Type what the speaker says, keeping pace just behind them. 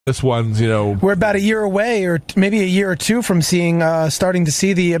This one's, we're about a year away, or maybe a year or two from starting to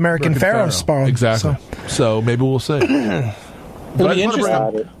see the American Pharaoh spawn. Exactly. So maybe we'll see. It'll be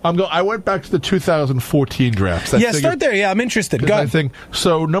interesting. I went back to the 2014 drafts. Start there. Yeah, I'm interested. Go. I think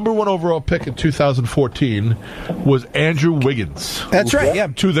so. Number 1 overall pick in 2014 was Andrew Wiggins. That's right. Yeah,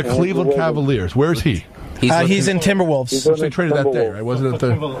 to the Cleveland Cavaliers. Where is he? He's in Timberwolves. They traded that day, right? Wasn't it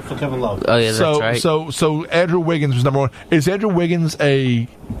for Kevin Love? Oh yeah, that's right. So Andrew Wiggins was number 1. Is Andrew Wiggins a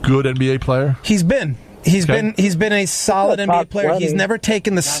good NBA player? He's been a solid NBA player. He's never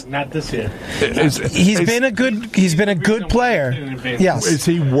taken the not this year. He's been a good player. Yes. Is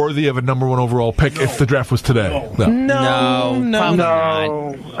he worthy of a number 1 overall pick if the draft was today? No.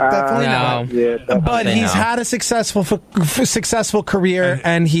 Definitely not. Yeah, but he's had a successful career,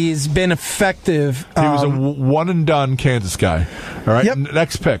 and he's been effective. He was a one and done Kansas guy. All right. Yep.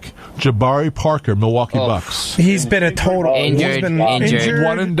 Next pick, Jabari Parker, Milwaukee Bucks. He's been a total injured.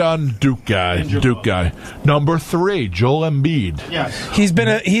 One and done Duke guy. Number 3, Joel Embiid. Yes.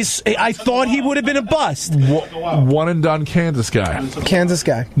 I thought he would have been a bust. One and done Kansas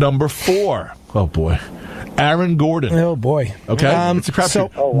guy. Number 4. Oh boy. Aaron Gordon. Oh boy. Okay. It's a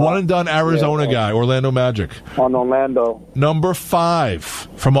crapshoot. One and done Arizona guy, Orlando Magic. On Orlando. Number 5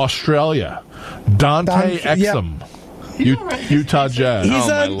 from Australia, Dante Exum. Yep. Utah Jazz.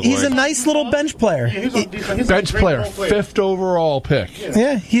 He's a nice little bench player. Bench player, 5th overall pick.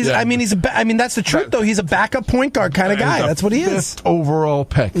 Yeah, that's the truth though. He's a backup point guard kind of guy. That's what he is. 5th overall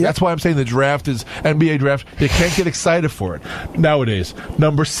pick. Yep. That's why I'm saying the draft is NBA draft. You can't get excited for it nowadays.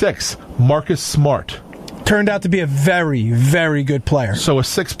 Number 6, Marcus Smart. Turned out to be a very, very good player. So a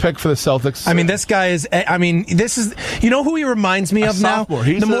 6th pick for the Celtics. This guy is. This is. You know who he reminds me of now?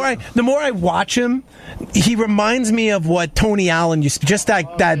 The more I watch him, he reminds me of what Tony Allen used to. Just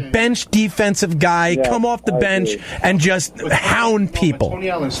that bench defensive guy, come off the bench and just hound people. Tony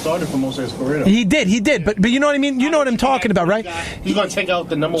Allen started for most of his career. He did. But you know what I mean. You know what I'm talking about, right? He's going to take out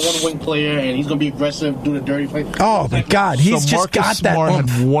the number 1 wing player, and he's going to be aggressive, do the dirty play. Oh my God, he's just got that. Marcus Smart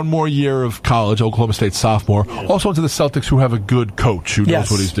had 1 more year of college, Oklahoma State sophomore. Also into the Celtics, who have a good coach who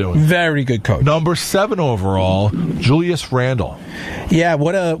knows what he's doing. Very good coach. Number 7 overall, Julius Randle. Yeah,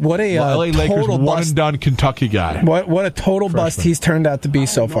 what a LA Lakers total one bust. and done Kentucky guy. What a total bust he's turned out to be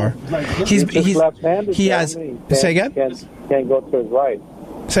so far. He has. Say again. Can't go to his right.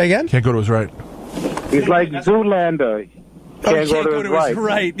 Say again. Can't go to his right. He's like Zoolander. Can't go to his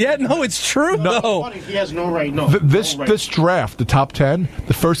right. Yeah, no, it's true, though. He has no right, This draft, the top 10,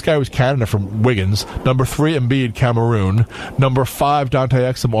 the first guy was Canada from Wiggins. Number 3, Embiid, Cameroon. Number 5, Dante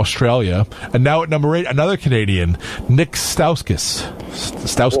Exum, Australia. And now at number 8, another Canadian, Nick Stauskas.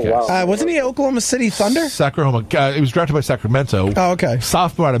 Oh, wow. Wasn't he Oklahoma City Thunder? Sacramento. He was drafted by Sacramento. Oh, okay.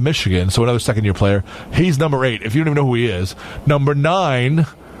 Sophomore out of Michigan, so another second-year player. He's number 8, if you don't even know who he is. Number 9...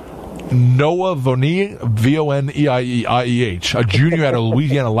 Noah Voneieh, Voneieh, a junior out of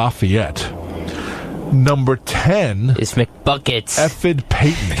Louisiana Lafayette. Number 10 is McBuckets. Effid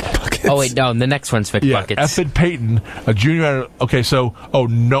Payton. Oh, wait, no, the next one's McBuckets. Yeah, Effid Payton, a junior out of... Okay, so...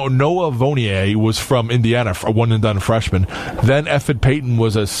 Noah Voneieh was from Indiana, a one-and-done freshman. Then Effid Payton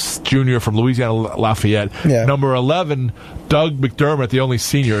was a junior from Louisiana Lafayette. Yeah. Number 11, Doug McDermott, the only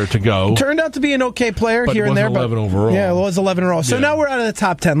senior to go. Turned out to be an okay player here and there. But 11 overall. Yeah, it was 11 overall. So now we're out of the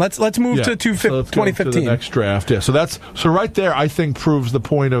top 10. Let's move to 2015. To the next draft. Yeah, so right there, I think, proves the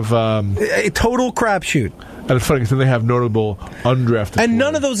point of... a total crapshoot. And it's funny because then they have notable undrafted. And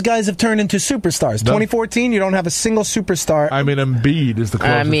none of those guys have turned into superstars. No. 2014, you don't have a single superstar. Embiid is the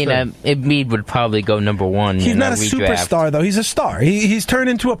closest thing. Embiid would probably go number 1. He's not a superstar, though. He's a star. He's turned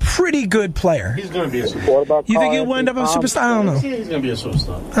into a pretty good player. He's going to be a superstar. You think he'll wind up a superstar? I don't know. Next year he's going to be a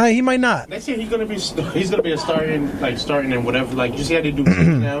superstar. He might not. Next year he's going to be a starting in whatever. Like you see how they do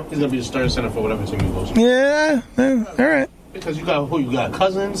now. He's going to be a starting center for whatever team he goes. Yeah. All right. Because you got who? You got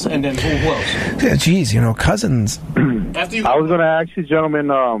Cousins, and then who else? Yeah, geez, Cousins. I was going to ask you, gentlemen,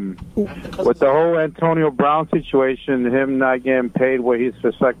 with the whole Antonio Brown situation, him not getting paid what he's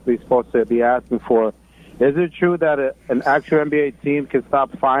respectfully supposed to be asking for, is it true that an actual NBA team can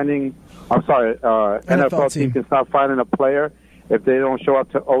stop finding? NFL team can stop finding a player if they don't show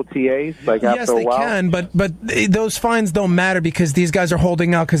up to OTAs, after a while? Yes, they can, but those fines don't matter because these guys are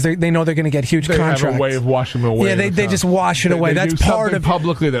holding out because they know they're going to get huge contracts. They have a way of washing them away. Yeah, they just wash it away. That's do part of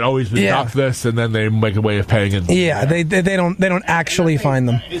publicly that always been knock this, and then they make a way of paying it. Yeah, they don't actually find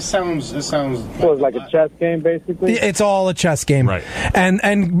them. It sounds. So it's like a chess game, basically. It's all a chess game, right?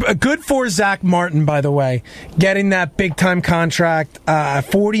 And good for Zach Martin, by the way, getting that big time contract,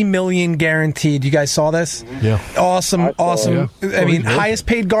 $40 million guaranteed. You guys saw this? Yeah, awesome. Yeah. Highest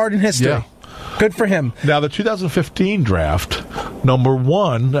paid guard in history. Yeah. Good for him. Now, the 2015 draft, number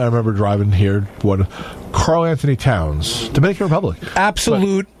 1, I remember driving here, Karl Anthony Towns, Dominican Republic.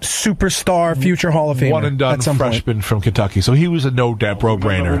 Absolute superstar, future Hall of Famer. One and done freshman from Kentucky. So he was a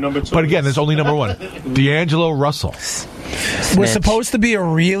no-brainer. But again, there's only number 1. D'Angelo Russell. Was supposed to be a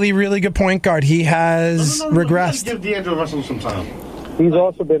really, really good point guard. He has regressed. Give D'Angelo Russell some time. He's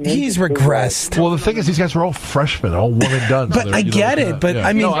also been. He's regressed. Well, the thing is, these guys are all freshmen, all one and done. But I get it. But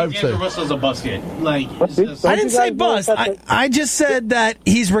I mean, D'Angelo Russell's a bust yet. Like, I didn't say bust. I just said that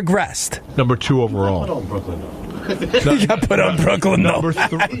he's regressed. Number 2 overall. Put on Brooklyn, though. You got put on Brooklyn, though.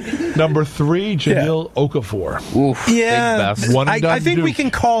 Number 3, Jahlil Okafor. Oof, yeah, big bust. I think we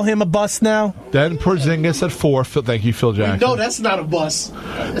can call him a bust now. Then Porzingis at 4. Thank you, Phil Jackson. No, that's not a bust.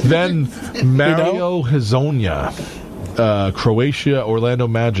 Then Mario Hezonja. Croatia, Orlando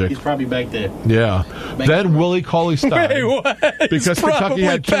Magic. He's probably back there. Yeah. Then Willie Cauley-Stein. Wait, what? Because Kentucky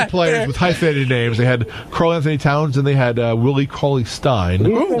had 2 players with hyphenated names. They had Karl Anthony Towns and they had Willie Cauley-Stein.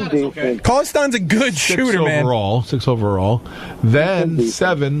 Okay. Cauley-Stein's a good shooter, man. 6 overall. Then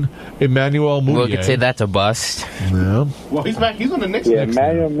 7, Emmanuel Mudiay. We could say that's a bust. Yeah. Well, he's back. He's on the Knicks. Yeah,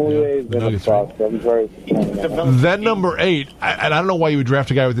 Emmanuel Mudiay is in the process. I'm very. Then number 8, and I don't know why you would draft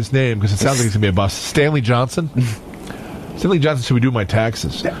a guy with this name because it sounds like he's going to be a bust. Stanley Johnson. Stanley Johnson, should we do my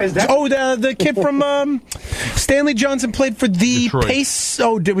taxes? The kid from Stanley Johnson played for the Detroit. Pace.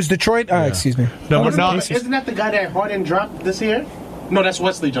 Oh, it was Detroit? Excuse me. Number 9. Isn't that the guy that Harden dropped this year? No, that's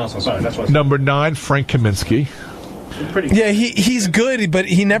Wesley Johnson. Sorry, that's Wesley. Number 9, Frank Kaminsky. Pretty good. Yeah, he's good, but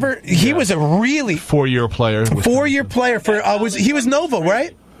he never. He was a really 4-year player. 4-year player for. He was Nova,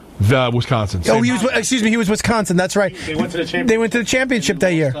 right? The Wisconsin. Oh, he was. Excuse me, he was Wisconsin. That's right. They went to the championship. They went to the championship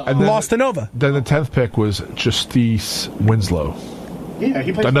that year. Lost to Nova. Then the 10th pick was Justice Winslow. Yeah,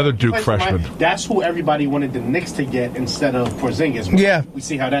 he plays Another he Duke plays for freshman. That's who everybody wanted the Knicks to get instead of Porzingis. Yeah. We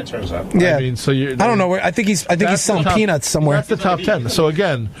see how that turns out. Yeah. I mean, so I don't know where. I think he's selling peanuts somewhere. That's the top 10. So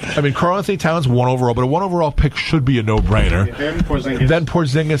again, I mean, Karl Anthony Towns 1 overall, but a 1 overall pick should be a no-brainer. Him, Porzingis. Then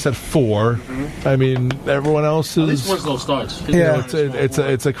Porzingis at 4. I mean, everyone else At least is. Winslow starts. Yeah. It's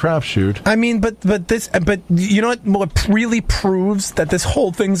a crapshoot. I mean, but you know what really proves that this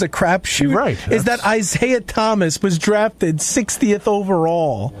whole thing's a crapshoot? Right. Is that Isaiah Thomas was drafted 60th overall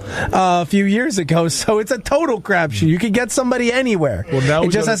a few years ago, so it's a total crapshoot. You can get somebody anywhere. Well, now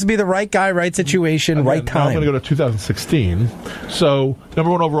it just has to be the right guy, right situation, right Now I'm time. going to go to 2016. So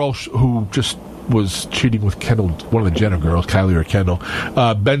number 1 overall, who just was cheating with Kendall, one of the Jenner girls, Kylie or Kendall,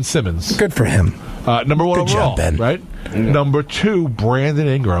 Ben Simmons. Good for him. Number 1 Good overall, job, Ben. right? Yeah. Number 2, Brandon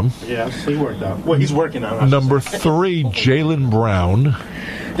Ingram. Yeah, he worked out. Well, he's working out. Number 3, Jaylen Brown.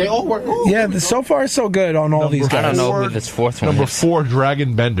 They all work. Ooh, Yeah, so far so good on all these I guys. don't know who this 4th one Number is. 4,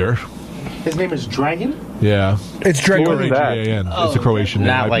 Dragon Bender. His name is Dragon? Yeah. It's Dragon. G-A-N. It's a Croatian name.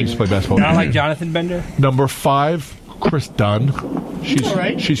 Not I like- used to play basketball. Not like Jonathan Bender? Number 5, Chris Dunn. She's all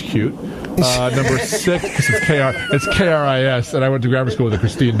right. She's cute. Number 6, it's K-R-I-S, and I went to grammar school with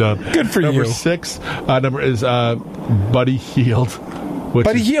Christine Dunn. Good for number you. 6 is Buddy Hield.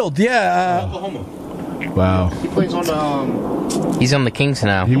 But he healed, yeah. Oklahoma. Wow. He plays on the. He's on the Kings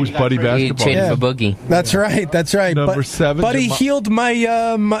now. He was Buddy He basketball. traded Yeah. for Boogie. That's right. That's right. Number 7, But he healed my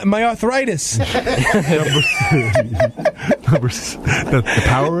my arthritis. the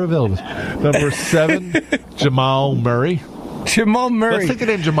power of Elvis. Number 7, Jamal Murray. Jamal Murray. Let's take the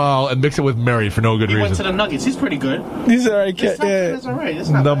name Jamal and mix it with Murray for no good He went to reason. the Nuggets. He's pretty good. He's all right. It's not, Yeah. it's all right. It's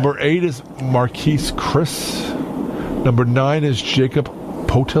not Number 8 is Marquise Chris. Number 9 is Jacob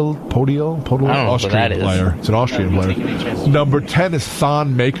Potel, I don't know who Austrian that is. player. It's an Austrian Yeah, player. taking any chances. Number 10 is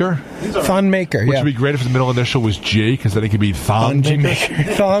Thon Maker, Thon Maker. which Yeah. would be great if the middle initial was J, because then it could be Thon Maker.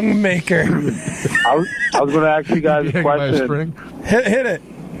 Thong Maker. I was going to ask you guys a Hang by a question. string. Hit it.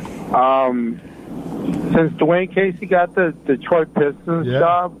 Since Dwayne Casey got the Detroit Pistons Yeah.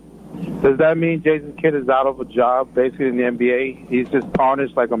 job, does that mean Jason Kidd is out of a job, basically, in the NBA? He's just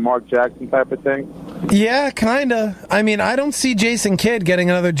tarnished like a Mark Jackson type of thing? Yeah, kind of. I mean, I don't see Jason Kidd getting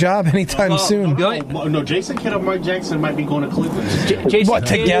another job anytime soon. No, Jason Kidd or Mark Jackson might be going to Cleveland. Jason What,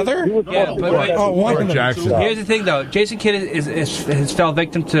 Kidd- together? Yeah, but Oh, one Mark of them. Jackson. here's the thing, though. Jason Kidd has fell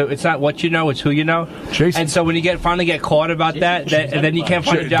victim to it's not what you know, it's who you know. Jason- And so when you finally get caught about that, and then you can't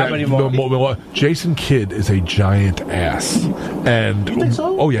find a job anymore. Jason Kidd is a giant ass, and You think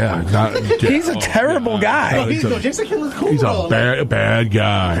so? oh yeah, He's a terrible guy. Jason Kidd was cool. He's though. a bad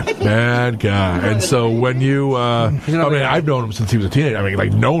guy, and so when you, I mean, I've known him since he was a teenager. I mean,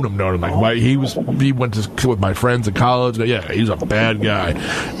 like known him. Like he went to school with my friends in college. Yeah, he's a bad guy,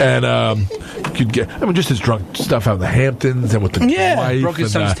 and could get. I mean, just his drunk stuff out in the Hamptons and with the wife broke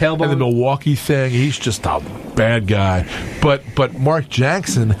his and, son's tailbone. and the Milwaukee thing. He's just a bad guy. But Mark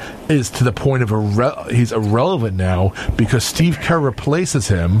Jackson is to the point of he's irrelevant now because Steve Kerr replaces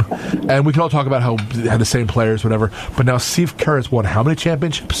him, and we can all talk about how they had the same players, whatever. But now Steve Kerr has won how many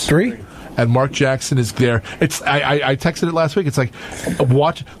championships? 3. And Mark Jackson is there. It's I texted it last week. It's like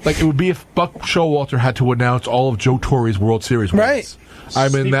it would be if Buck Showalter had to announce all of Joe Torre's World Series wins. Right. I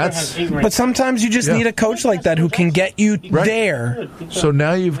mean, that's... But sometimes you just need a coach like that who can get you there. So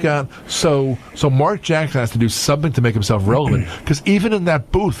now you've got... So Mark Jackson has to do something to make himself relevant, because even in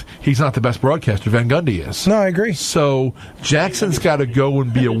that booth, he's not the best broadcaster. Van Gundy is. No, I agree. So Jackson's got to go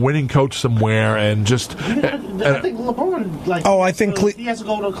and be a winning coach somewhere and just... I think LeBron... I think... he has to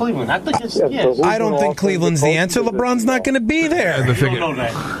go to Cleveland. I think it's... I don't think Cleveland's the answer. LeBron's not going to be there. You don't know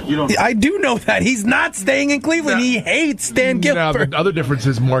that. You don't. I do know that. He's not staying in Cleveland. He hates Stan Now, Gilbert. the other difference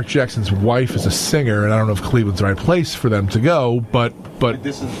is Mark Jackson's wife is a singer, and I don't know if Cleveland's the right place for them to go, but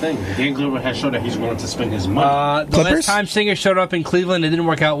this is the thing. Dan Gilbert has shown that he's willing to spend his money. The last time Singer showed up in Cleveland, it didn't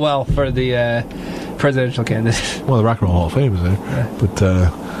work out well for the presidential candidate. Well, the Rock and Roll Hall of Fame is there.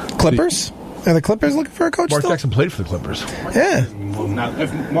 But Clippers? Are the Clippers looking for a coach Mark still? Jackson played for the Clippers. Yeah. Now,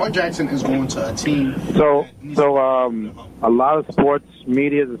 if Mark Jackson is going to a team... So a lot of sports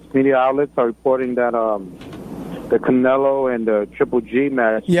media outlets are reporting that the Canelo and the Triple G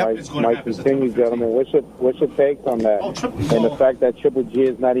match might continue, gentlemen. What's your take on that? And the fact that Triple G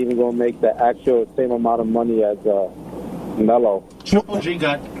is not even going to make the actual same amount of money as Canelo. Triple G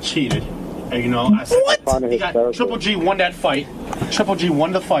got cheated. And, Triple G won that fight. Triple G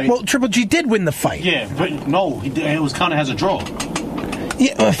won the fight. Well, Triple G did win the fight. Yeah, but no, it was counted as a draw.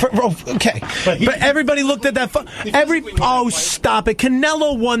 Yeah, okay. But everybody looked at that fight. Stop it.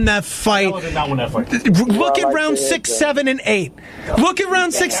 Canelo won that fight. Canelo did not win that fight. Look at round 6, 7, and 8. Look at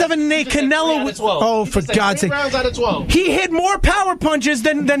round 6, 7, and 8. Canelo. Oh, for God's sake! Rounds out of 12. He hit more power punches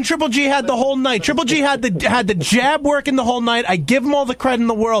than Triple G had the whole night. Triple G had the jab working the whole night. I give him all the credit in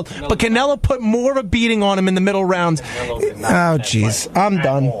the world. But Canelo put more of a beating on him in the middle rounds. Oh, jeez. I'm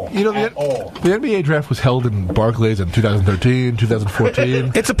done. You know, the NBA draft was held in Barclays in 2013, 2014.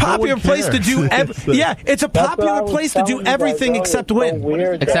 It's a popular place to do. It's a popular place to do everything except win.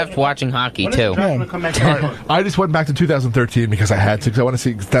 Except watching hockey too. I just went back to 2013 because I had to. Because I want to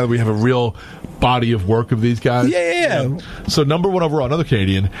see now that we have a real body of work of these guys. Yeah. So number 1 overall, another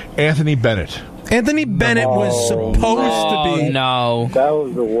Canadian, Anthony Bennett. Anthony Bennett was supposed to be. No. That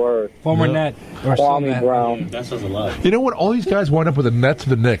was the worst. Former net. Or Kwame Brown. That says a lot. You know what? All these guys wind up with a net to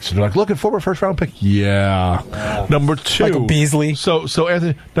the Knicks. And they're like, look at former first-round pick. Yeah. Number 2. Michael Beasley. So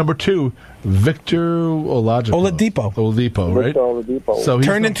Anthony, number 2, Victor Oladipo, right? Victor Oladipo. So he's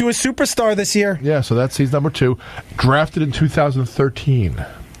Turned into a superstar this year. Yeah, so he's number 2. Drafted in 2013.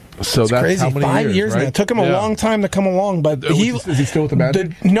 So that's crazy. how many 5 years right? now. It took him a long time to come along, but is he still with the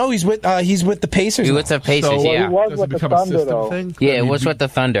Magic? No, he's with the Pacers. He was with the Pacers, He yeah. was Does with it the become a Thunder, system though. thing? Yeah, it was with the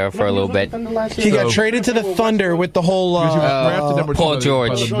Thunder for a little bit. He got traded to the Thunder with the whole drafted number Paul 2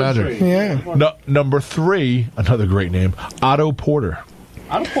 George. by the Magic. Yeah. No, number 3, another great name, Otto Porter.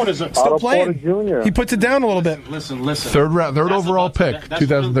 Otto Porter's Still playing. Jr. He puts it down a little bit. Listen. Third overall pick,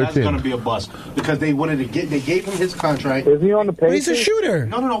 2013. That's going to be a bust because they gave him his contract. Is he on the Pacers? He's a shooter.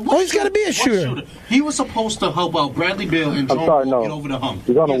 No. He's got to be a shooter. He was supposed to help out Bradley Beal and John Wall get over the hump.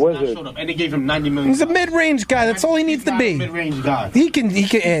 He's on the He has not Wizards. showed up, and they gave him $90 million. He's a mid-range guy. That's all he needs to be. Mid-range guy. He can. He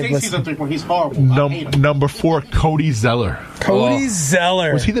thinks he's a 3-point. He's horrible. I hate him. Number 4, Cody Zeller. Cody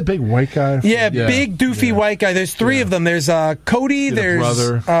Zeller. Was he the big white guy? Yeah, big doofy white guy. There's 3 of them. There's Cody. There's brother.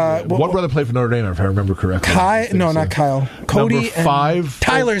 One brother played for Notre Dame, if I remember correctly. Not Kyle. Cody number 5. And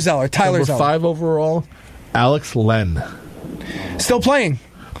Tyler Zeller. Number 5 overall, Alex Len. Still playing.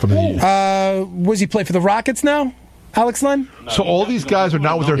 From the Was he play for the Rockets now? Alex Len? So all these guys are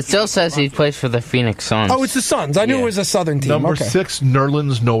not with their... It still says he plays for the Phoenix Suns. Oh, it's the Suns. I knew it was a Southern team. Number 6,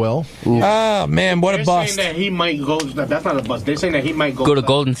 Nerlens Noel. Oh, man, what a bust. They're saying that he might go... That's not a bust. They're saying that he might Go to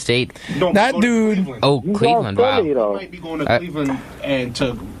Golden State. No, that go to dude... Cleveland. Oh, Cleveland, wow. He might be going to Cleveland and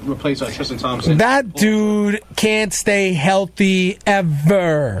to replace Tristan Thompson. That dude can't stay healthy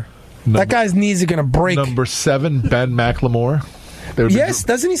ever. That guy's knees are going to break. Number 7, Ben McLemore. Yes,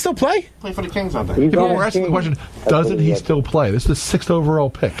 doesn't he still play? Play for the Kings, I think. People were asking the question, doesn't he still play? This is the 6th overall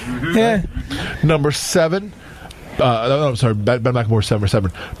pick. Yeah. Number 7, Ben McLemore,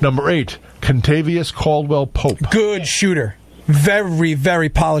 7. Number 8, Contavious Caldwell Pope. Good shooter. Very, very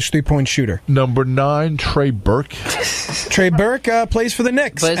polished three-point shooter. Number 9, Trey Burke. Trey Burke plays for the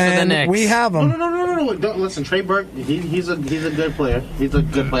Knicks. Plays for the Knicks. We have him. No. No. Listen, Trey Burke, he's a good player. He's a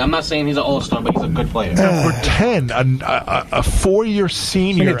good player. I'm not saying he's an all-star, but he's a good player. Number 10, a 4-year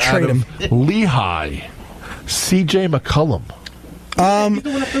senior out of Lehigh, C.J. McCollum.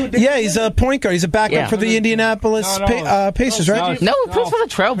 Yeah, he's a point guard. He's a backup for the Indianapolis Pacers, right? No, he plays for the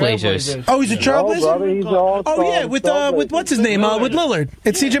Trailblazers. Oh, he's a Trailblazer? He's with what's his name? With Lillard.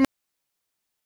 It's C.J.